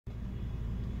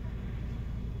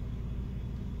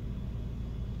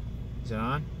Is it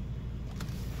on?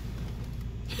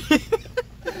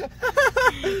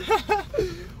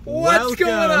 What's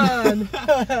going on?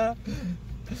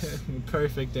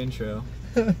 Perfect intro.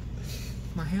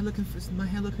 My hair looking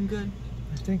good?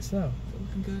 I think so. Is it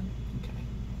looking good? Okay.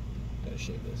 Gotta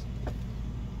shave this.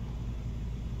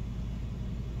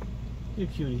 You're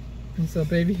a cutie. What's up,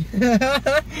 baby?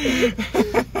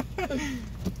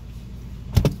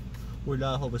 We're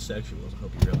not homosexuals. I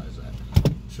hope you realize that.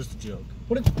 It's just a joke.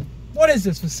 What is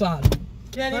this facade?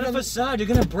 Can't Not even a facade. You're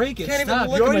gonna break it. Can't even Stop.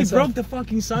 look You at already myself. broke the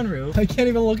fucking sunroof. I can't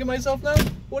even look at myself now?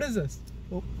 What is this?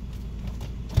 Oh.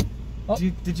 Oh.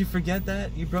 Did you forget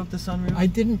that? You broke the sunroof? I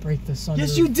didn't break the sunroof.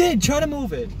 Yes, you did. Try to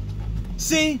move it.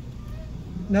 See?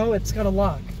 No, it's got a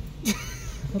lock. It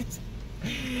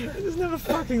doesn't have a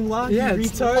fucking lock, Yeah, you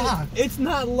it's retard. locked. It's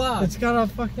not locked. It's got a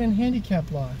fucking handicap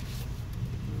lock.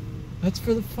 That's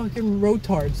for the fucking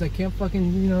rotards that can't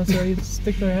fucking, you know, so they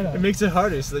stick their head out. It makes it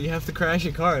harder so that you have to crash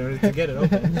your car in order to get it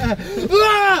open.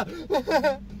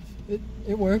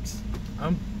 It works.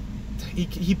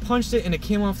 He punched it and it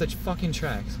came off the fucking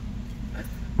tracks.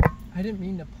 I didn't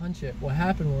mean to punch it. What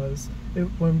happened was,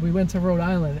 when we went to Rhode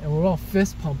Island and we were all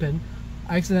fist pumping,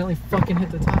 I accidentally fucking hit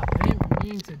the top. I didn't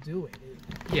mean to do it.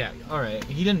 Yeah, alright.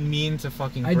 He didn't mean to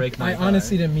fucking break my car. I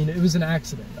honestly didn't mean it. It was an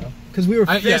accident, though. Because we were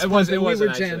fist pumping, we were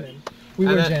jamming. We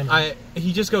were jamming.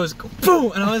 He just goes,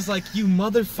 boom! And I was like, you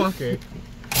motherfucker.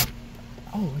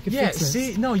 Oh, I can fix this.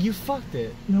 See? No, you fucked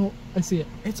it. No, I see it.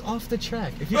 It's off the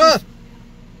track. If you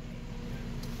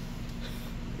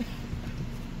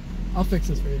I'll fix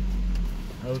this for you.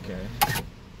 Okay.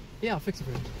 Yeah, I'll fix it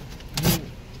for you.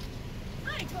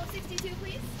 Hi, 1262,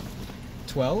 please.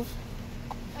 12?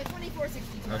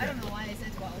 2462. Okay. I don't know why I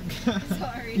said 12.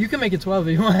 Sorry. You can make it 12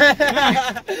 if you want.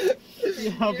 Yeah,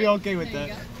 I'll be okay with There that.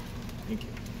 you go. Thank you.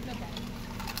 No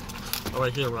problem. All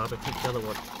right, here, Robert. Take the other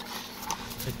one.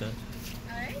 Take that.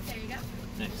 Alright, there you go.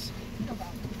 Thanks. No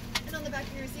problem. And on the back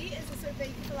of your receipt is a survey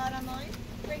you can fill out online.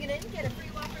 Bring it in, get a free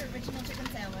Whopper original chicken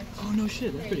sandwich. Oh, no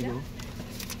shit. That's There you pretty go. cool.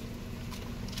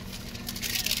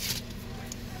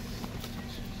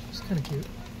 It's kind of cute.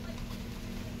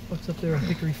 What's up there at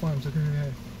Hickory Farms? Look at her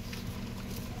hair.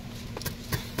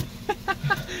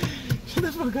 Shut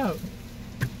the fuck up.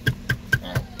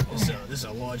 This is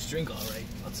a large drink, all right.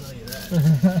 I'll tell you that.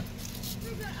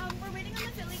 We're waiting on the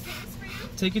Philly case for you.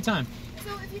 Take your time. So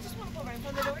if you just want to pull right in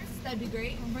front of the doors, that'd be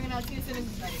great. We'll bring it out to you as soon as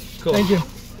it's ready. Cool. Thank you.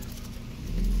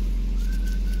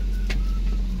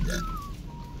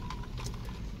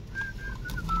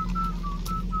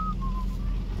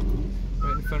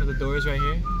 Right in front of the doors right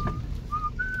here.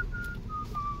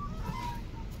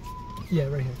 Yeah,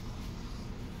 right here.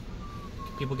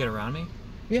 Can people get around me?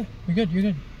 Yeah, you're good, you're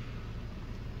good.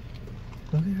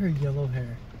 Look at her yellow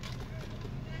hair.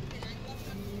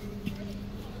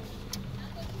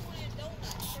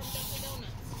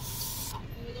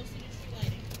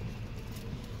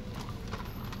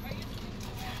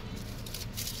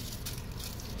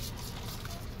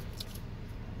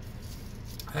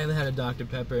 I haven't had a Dr.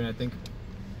 Pepper in, I think,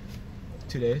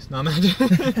 2 days. No, I'm not.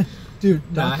 Dude,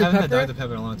 No, I Dr. haven't Pepper had Dr.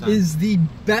 Pepper in a long time. is the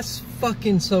best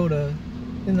fucking soda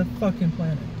in the fucking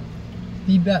planet.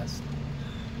 The best.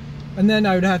 And then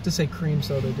I would have to say cream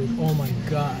soda, dude. Oh my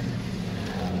god.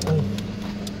 Oh.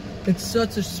 It's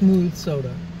such a smooth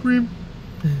soda. Cream.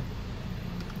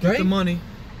 Get Right? the money.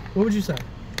 What would you say?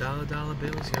 Dollar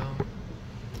bills, y'all.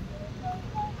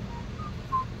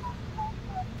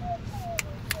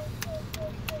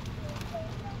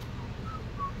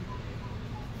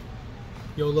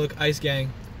 Yo, look, Ice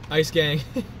Gang. Ice Gang.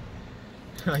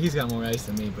 He's got more ice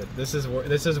than me, but this is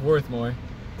worth more.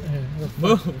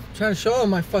 Move. Trying to show him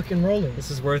my fucking roller.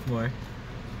 This is worth more.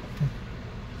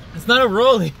 It's not a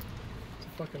rollie. It's a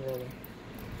fucking roller.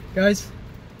 Guys,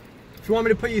 if you want me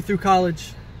to put you through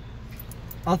college,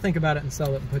 I'll think about it and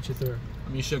sell it and put you through.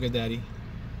 I'm your sugar daddy.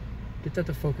 Get that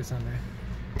to focus on there.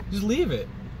 Just leave it.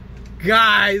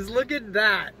 Guys, look at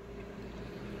that.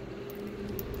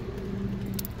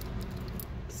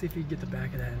 See if you can get the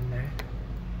back of that in there.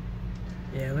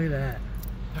 Yeah, look at that.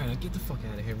 Alright, now get the fuck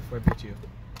out of here before I beat you.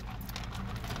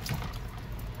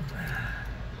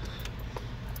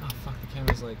 Oh fuck, the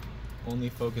camera's like only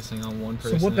focusing on one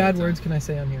person. So what at a bad time. words can I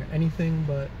say on here? Anything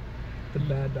but the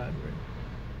bad word.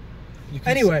 You can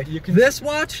Anyway, you can this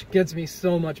watch gets me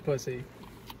so much pussy.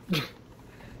 Is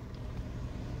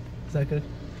that good?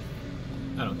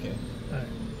 I don't care. Alright.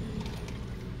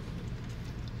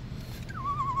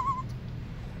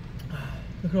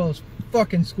 Look at all those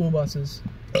fucking school buses.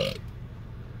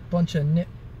 Bunch of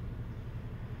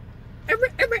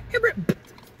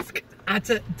That's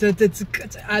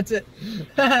it.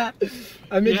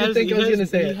 I made you think I was gonna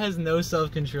say it. He has no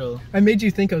self-control. I made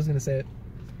you think I was gonna say it.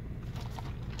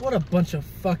 What a bunch of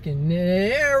fucking.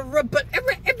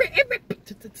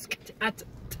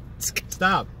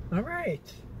 Stop. All right.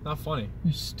 Not funny.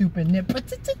 You stupid nip. Like,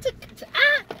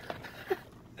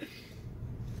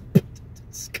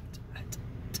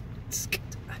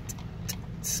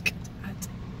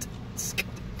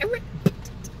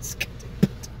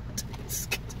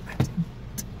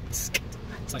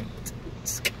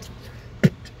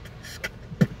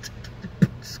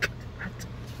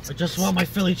 I just want my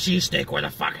Philly cheesesteak. Where the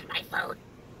fuck is my food?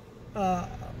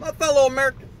 My fellow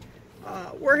Americans,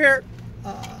 we're here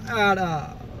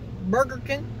at Burger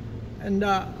King, and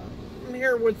I'm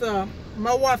here with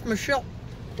my wife Michelle.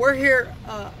 We're here.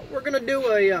 We're gonna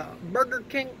do a Burger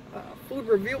King food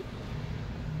review.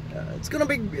 It's gonna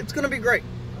be great.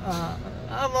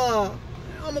 I'm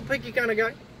a picky kind of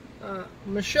guy.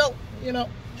 Michelle, you know,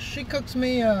 she cooks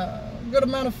me a good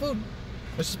amount of food.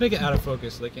 Let's just make it out of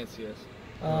focus so they can't see us.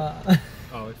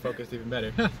 Oh, it focused even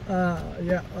better.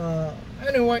 Yeah.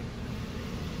 Anyway,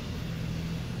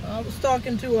 I was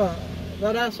talking to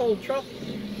that asshole Trump.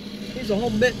 He's a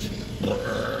whole bitch.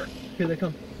 Here they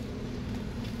come.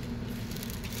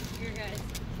 Here, guys.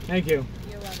 Thank you.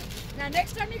 You're welcome. Now,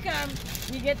 next time you come,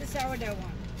 you get the sourdough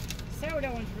one.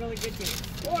 Sourdough one's really good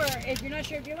too. Or if you're not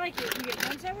sure if you like it, you get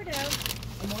one sourdough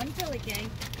and one Philly King,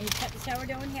 and you cut the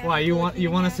sourdough in half. Why you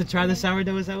want us to try the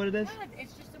sourdough? Is that what it is? No,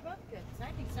 it's just both good.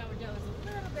 I think sourdough is a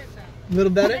little bit better. A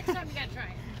little better? Next time you gotta try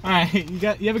it. All right,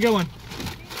 you have a good one.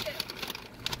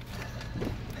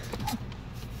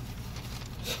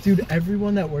 Dude,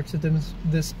 everyone that works at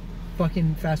this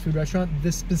fucking fast food restaurant,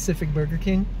 this specific Burger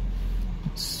King,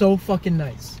 so fucking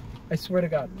nice. I swear to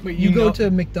God. Wait, you go know-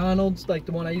 to McDonald's, like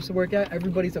the one I used to work at,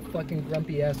 everybody's a fucking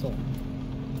grumpy asshole.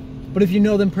 But if you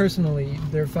know them personally,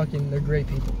 they're great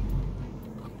people.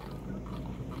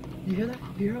 You hear that?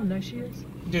 You hear how nice she is?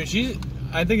 Dude,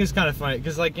 I think it's kind of funny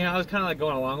because, like, you know, I was kind of like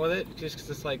going along with it just because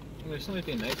it's like, there's somebody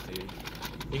being nice to you.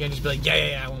 You can just be like,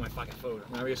 yeah, I want my fucking food.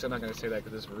 I mean, obviously, I'm not gonna say that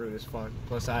because it's rude as fuck.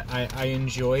 Plus, I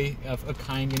enjoy a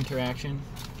kind interaction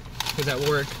because at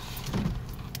work,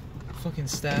 fucking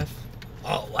staff.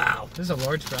 Oh wow, this is a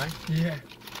large fry. Yeah.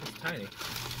 It's tiny.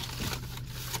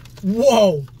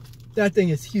 Whoa, that thing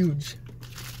is huge.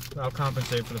 I'll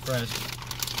compensate for the fries.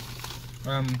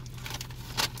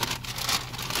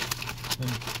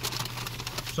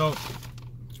 So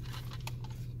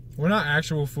we're not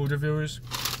actual food reviewers.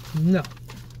 No.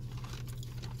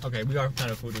 Okay, we are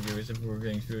kind of food reviewers if we're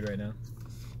getting food right now.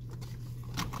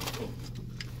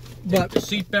 But Take the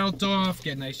seatbelt off,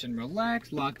 get nice and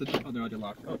relaxed, lock the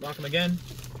lock. Oh, lock them again.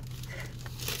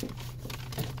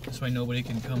 This way nobody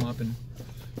can come up and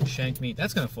shank me.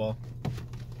 That's gonna fall.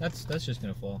 That's just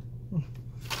gonna fall.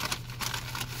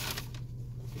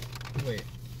 Wait,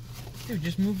 dude,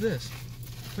 just move this.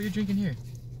 Put your drink in here.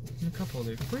 In the cup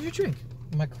holder. Where's your drink?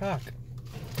 my crock.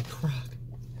 Crock.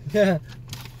 Yeah.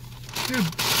 Dude,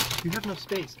 you have enough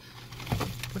space.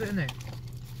 Put it in there.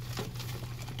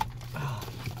 Oh.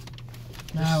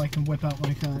 Now I can whip out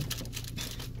my cock.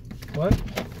 What?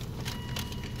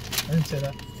 I didn't say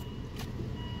that.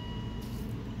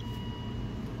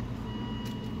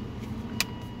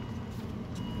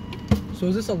 So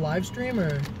is this a live stream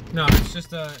or? No, it's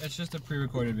just a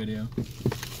pre-recorded video.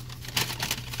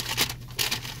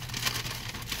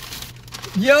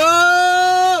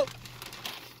 Yo!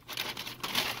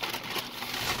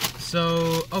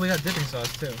 So, oh, we got dipping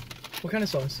sauce too. What kind of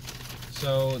sauce?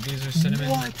 So these are cinnamon.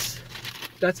 What?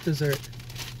 That's dessert.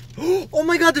 Oh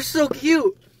my god, they're so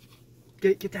cute!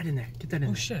 Get that in there. Get that in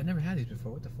there. Oh shit, I never had these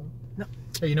before. What the fuck? No.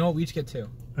 Hey, you know what? We each get two.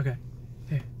 Okay.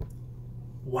 Here.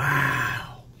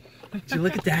 Wow. So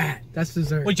look at that. That's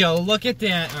dessert. Would you look at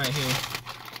that? All right, here.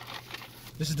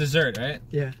 This is dessert, right?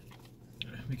 Yeah.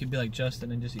 We could be like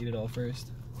Justin and just eat it all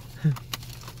first.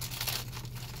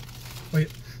 Wait.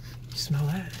 You smell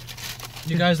that?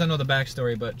 You guys don't know the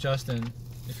backstory, but Justin,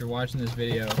 if you're watching this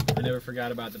video, I never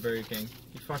forgot about the Burger King.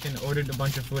 He fucking ordered a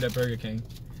bunch of food at Burger King.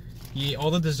 He ate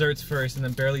all the desserts first and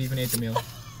then barely even ate the meal.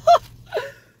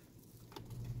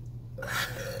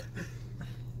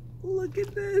 Look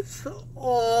at this.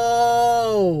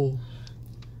 Oh.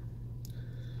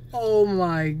 Oh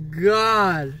my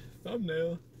god.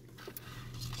 Thumbnail.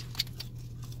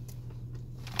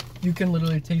 You can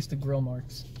literally taste the grill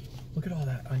marks. Look at all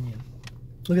that onion.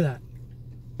 Look at that.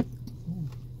 Ooh.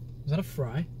 Is that a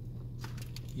fry?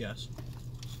 Yes.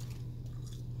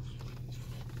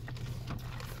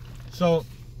 So,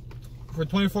 for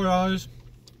 $24,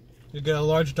 you get a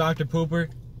large Dr. Pooper,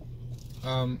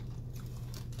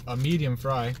 a medium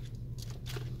fry.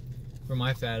 For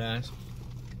my fat ass.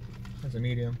 That's a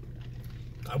medium.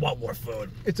 I want more food.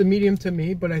 It's a medium to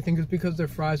me, but I think it's because their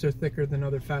fries are thicker than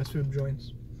other fast food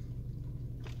joints.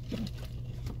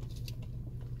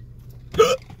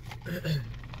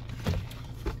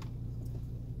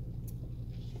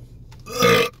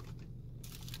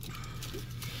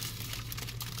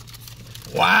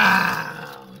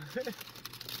 Wow!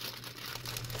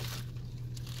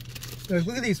 Like,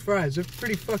 look at these fries. They're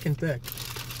pretty fucking thick.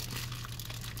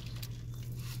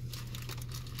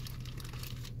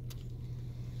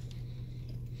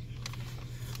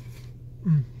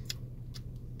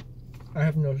 I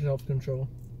have no self-control.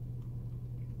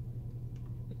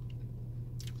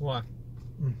 Why?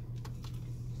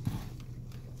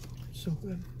 So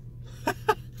good.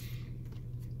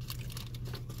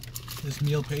 This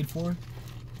meal paid for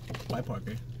by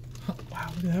Parker.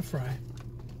 Wow, look at that fry.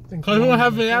 Because we don't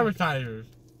have any advertisers.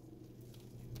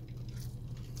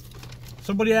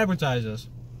 Somebody advertise us.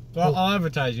 So I'll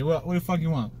advertise you. What the fuck you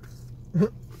want?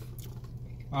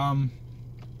 I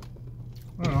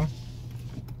don't know.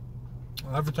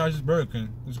 I'll advertise this Burger King.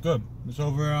 It's good. It's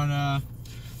over on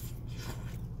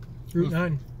Route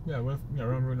 9. Yeah, we're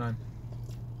on Route 9.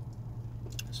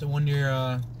 It's the one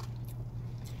near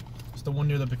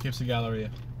the Poughkeepsie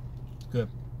Galleria. It's good.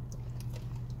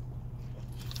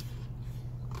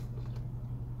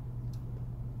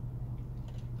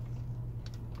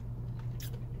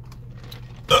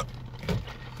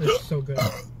 It's so good.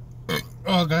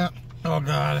 Oh god. Oh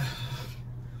god.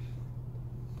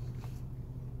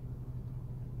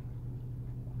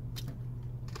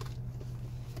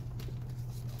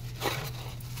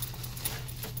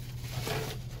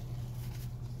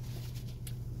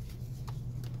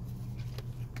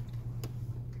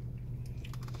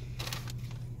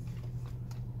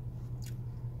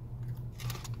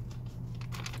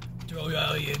 Throw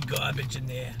all your garbage in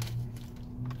there.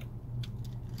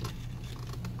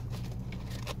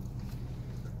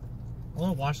 I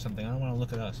want to watch something. I don't want to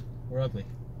look at us. We're ugly.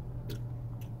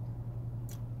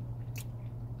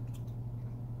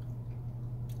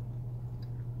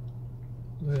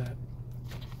 Look at that.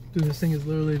 Dude, this thing is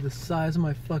literally the size of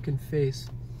my fucking face.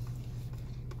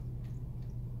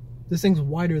 This thing's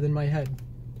wider than my head.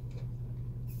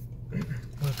 Well,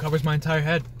 it covers my entire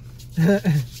head.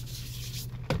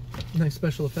 Nice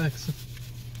special effects.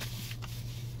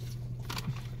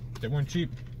 They weren't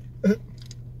cheap.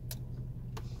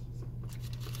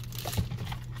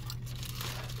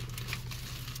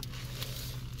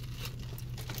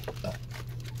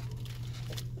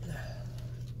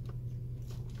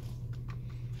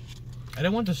 I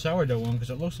didn't want the sourdough one because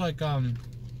it looks like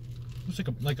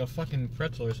a fucking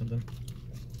pretzel or something.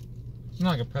 It's not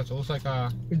like a pretzel. It looks like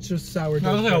a. It's just sourdough. No,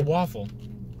 it looks like a bread. waffle.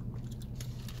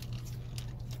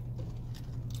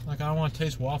 Like I don't want to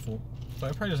taste waffle, but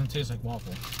it probably doesn't taste like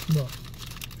waffle. No.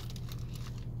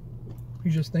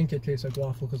 You just think it tastes like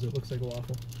waffle because it looks like a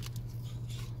waffle.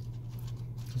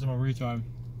 Because I'm a retard.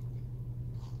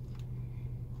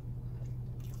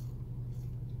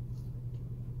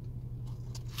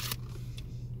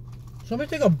 Somebody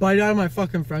take a bite out of my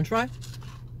fucking french fry?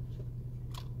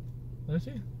 Let's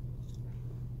see.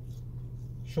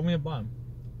 Show me the bottom.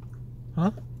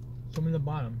 Huh? Show me the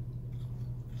bottom.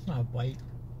 It's not a bite.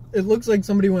 It looks like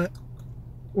somebody went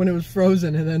when it was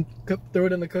frozen and then threw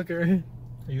it in the cooker.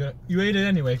 You ate it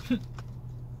anyway.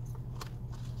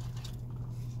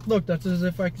 Look, that's as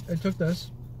if I took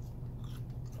this.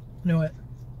 You know what?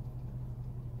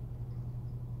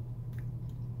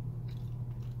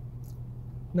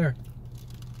 There.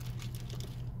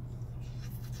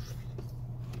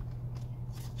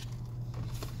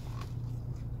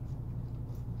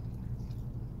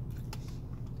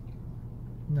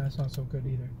 No, it's not so good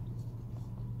either.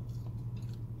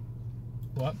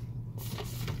 What?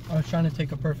 I was trying to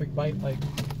take a perfect bite like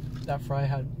that fry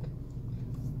had.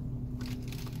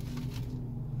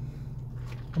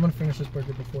 I'm gonna finish this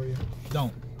burger before you.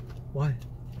 Don't. Why?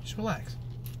 Just relax.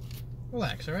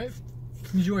 Relax, alright?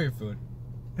 Enjoy your food.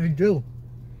 I do.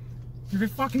 If you're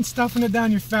fucking stuffing it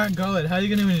down your fat gullet, how are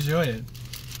you gonna enjoy it?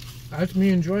 That's me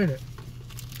enjoying it.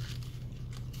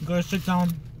 You gotta sit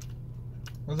down,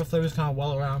 let the flavors kind of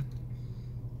well around.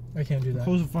 I can't do that.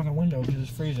 Close the fucking window because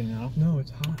it's freezing now. No,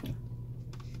 it's hot.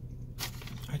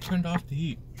 I turned off the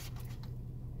heat.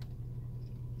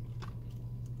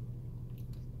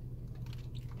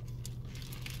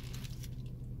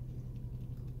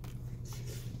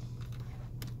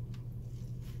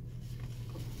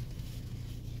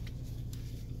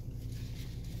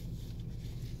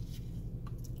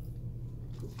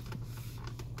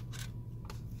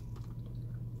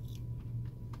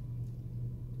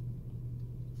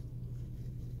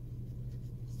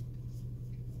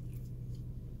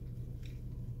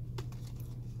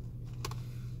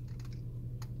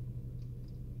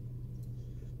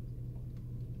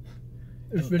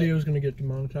 This video is gonna get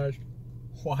demonetized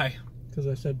Why? because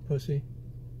I said pussy.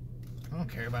 I don't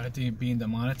care about it being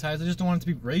demonetized. I just don't want it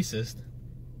to be racist.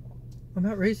 I'm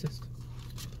not racist.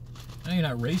 I know you're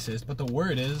not racist, but the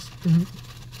word is.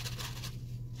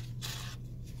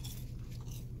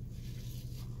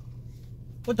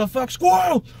 What the fuck?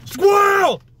 Squirrel!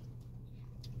 Squirrel!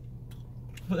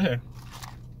 Over there.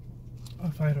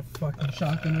 If I had a fucking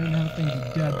shotgun right now, things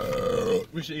are dead.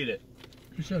 We should eat it.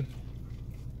 You should.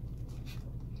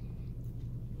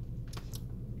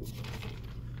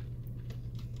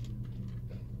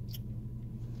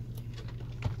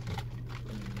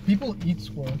 People eat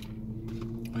squirrel.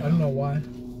 I don't know why.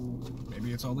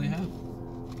 Maybe it's all they have.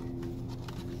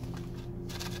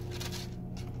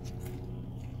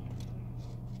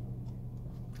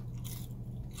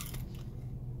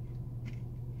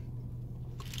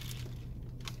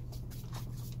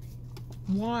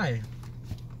 Why?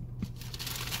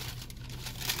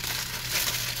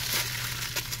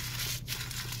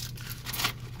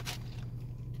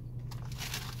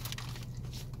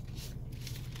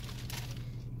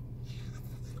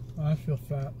 I feel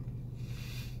fat.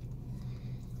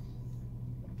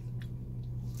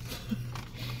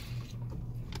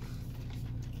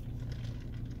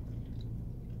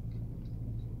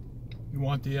 You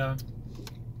want the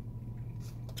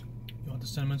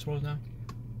cinnamon swirls now?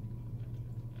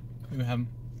 You can have them.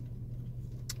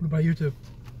 What about you two?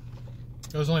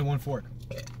 There was only one fork.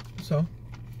 So?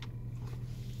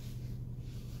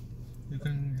 You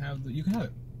can have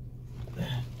it.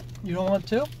 You don't want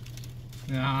two?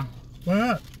 Nah. Why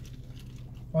not?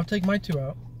 I'll take my two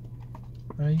out.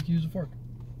 And you can use a fork.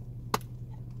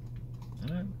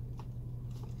 Alright.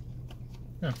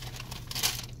 Yeah.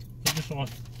 Get this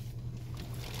off.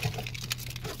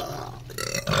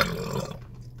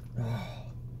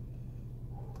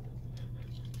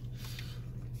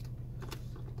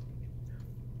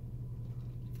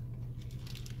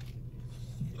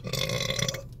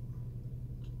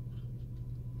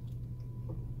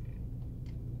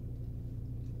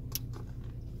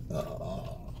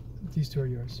 These two are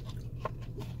yours.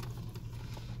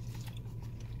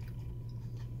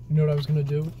 You know what I was gonna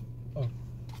do? Oh,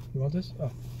 you want this? Oh,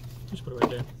 Just put it right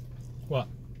there. What?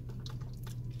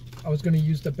 I was gonna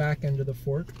use the back end of the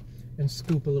fork and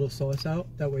scoop a little sauce out.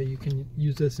 That way you can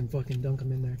use this and fucking dunk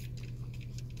them in there.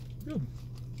 Good.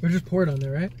 Or just pour it on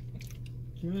there, right?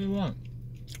 What do you want?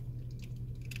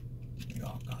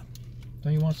 Oh god.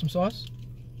 Don't you want some sauce?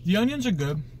 The onions are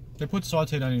good. They put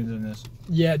sauteed onions in this.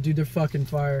 Yeah, dude, they're fucking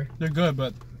fire. They're good,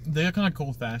 but they're kind of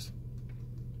cold fast.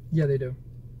 Yeah, they do.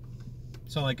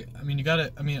 So like, I mean, you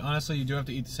gotta. I mean, honestly, you do have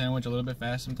to eat the sandwich a little bit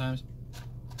fast sometimes.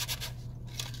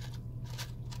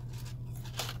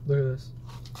 Look at this.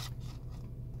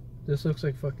 This looks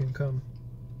like fucking cum.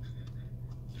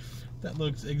 That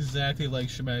looks exactly like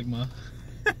shamagma.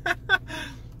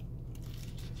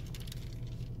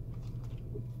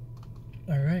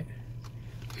 Alright.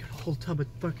 Got a whole tub of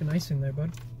fucking ice in there,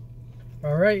 bud.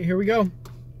 Alright, here we go.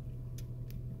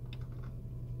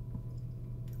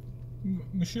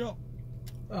 Michelle.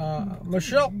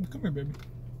 Michelle. Come here, baby.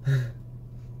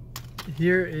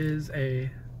 Here is a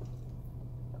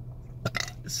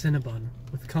Cinnabon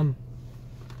with cum.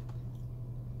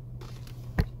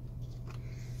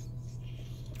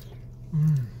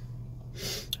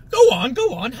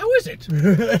 Go on. How is it?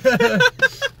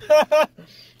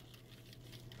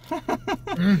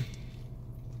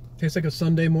 Tastes like a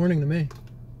Sunday morning to me.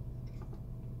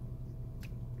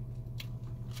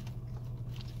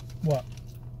 What?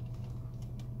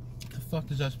 The fuck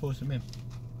is that supposed to mean?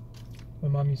 My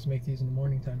mom used to make these in the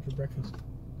morning time for breakfast.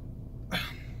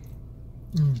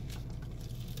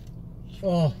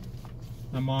 Oh.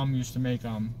 My mom used to make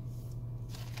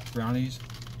brownies.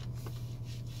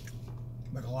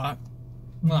 Like a lot.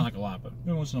 Well, not like a lot, but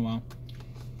every once in a while.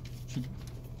 She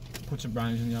puts some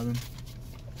brownies in the oven.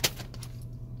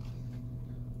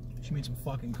 She made some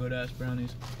fucking good ass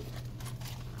brownies.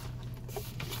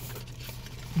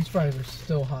 These fries are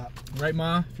still hot. Right,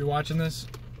 Ma? If you're watching this,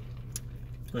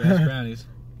 good ass brownies.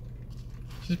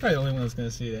 She's probably the only one that's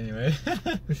gonna see it anyway.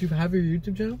 Does you have your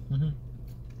YouTube channel? Mm-hmm.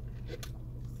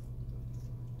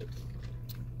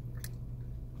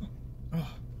 Oh.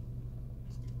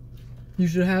 You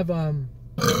should have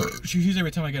She sees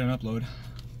every time I get an upload.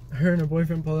 her and her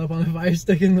boyfriend pull up on the fire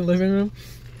stick in the living room.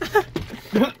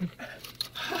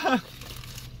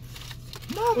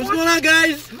 Mom, What's going on,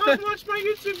 guys? Mom, watch my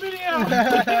YouTube video.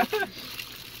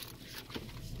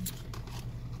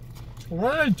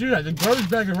 Why did I do that? The garbage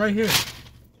bag is right here.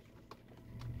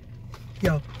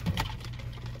 Yo,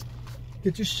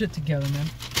 get your shit together, man.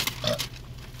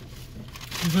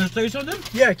 You gonna say something?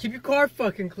 Yeah, keep your car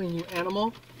fucking clean, you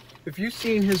animal. If you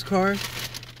seen his car,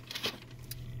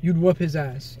 you'd whoop his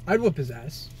ass. I'd whoop his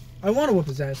ass. I want to whoop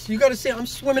his ass. You gotta see, I'm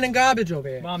swimming in garbage over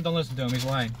here. Mom, don't listen to him. He's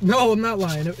lying. No, I'm not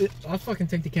lying. I'll fucking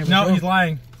take the camera. No, he's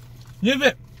lying. Give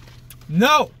it.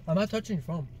 No. I'm not touching your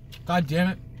phone. God damn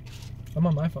it. I'm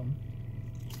on my phone.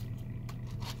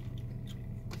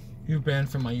 You're banned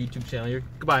from my YouTube channel. You're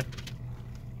goodbye.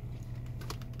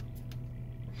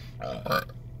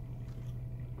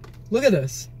 Look at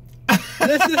this.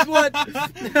 This is what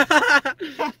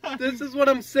this is what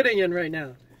I'm sitting in right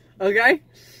now. Okay?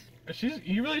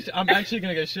 I'm actually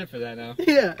gonna get shit for that now.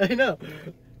 Yeah, I know.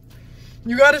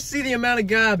 You gotta see the amount of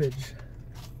garbage.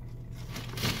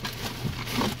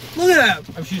 Look at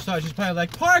that. She's probably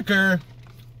like, Parker.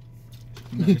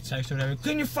 Text or whatever.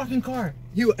 Clean your fucking car.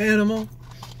 You animal.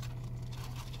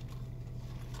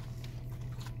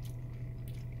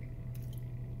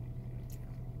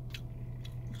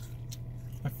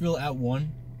 I feel at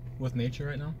one with nature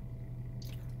right now.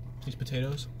 These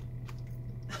potatoes.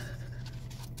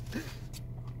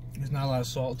 There's not a lot of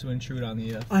salt to intrude on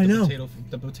the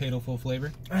potato full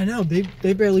flavor. I know.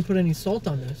 They barely put any salt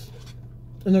on this.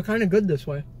 And they're kind of good this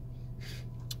way.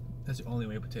 That's the only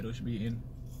way potatoes should be eaten.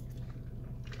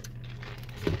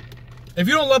 If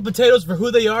you don't love potatoes for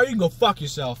who they are, you can go fuck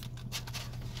yourself.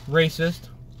 Racist.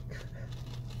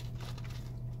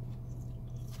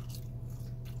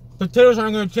 Potatoes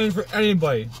aren't going to change for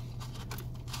anybody.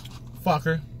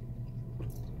 Fucker.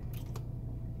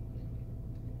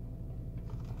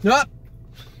 Yup.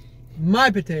 My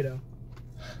potato.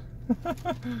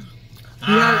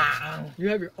 You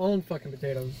have your own fucking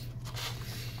potatoes.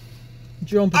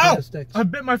 It's your own potato sticks. I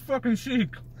bit my fucking cheek.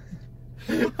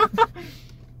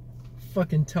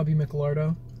 Fucking Tubby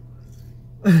McLardo.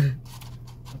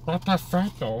 What the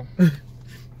fuck though?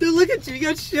 Dude, look at you. You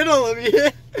got shit all over you.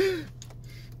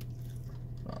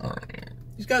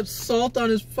 He's got salt on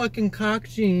his fucking cock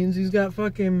jeans. He's got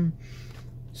fucking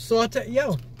he's got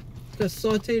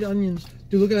sauteed onions.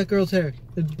 Dude, look at that girl's hair.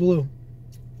 It's blue.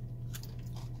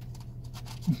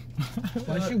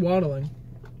 Why is she waddling?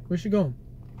 Where's she going?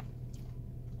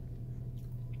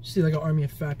 See like an army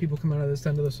of fat people come out of this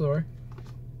end of the store.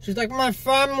 She's like, my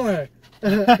family.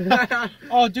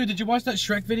 Oh, dude, did you watch that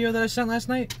Shrek video that I sent last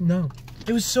night? No.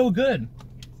 It was so good.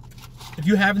 If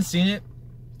you haven't seen it,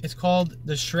 it's called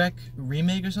the Shrek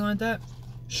remake or something like that.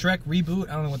 Shrek reboot.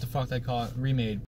 I don't know what the fuck they call it. Remade.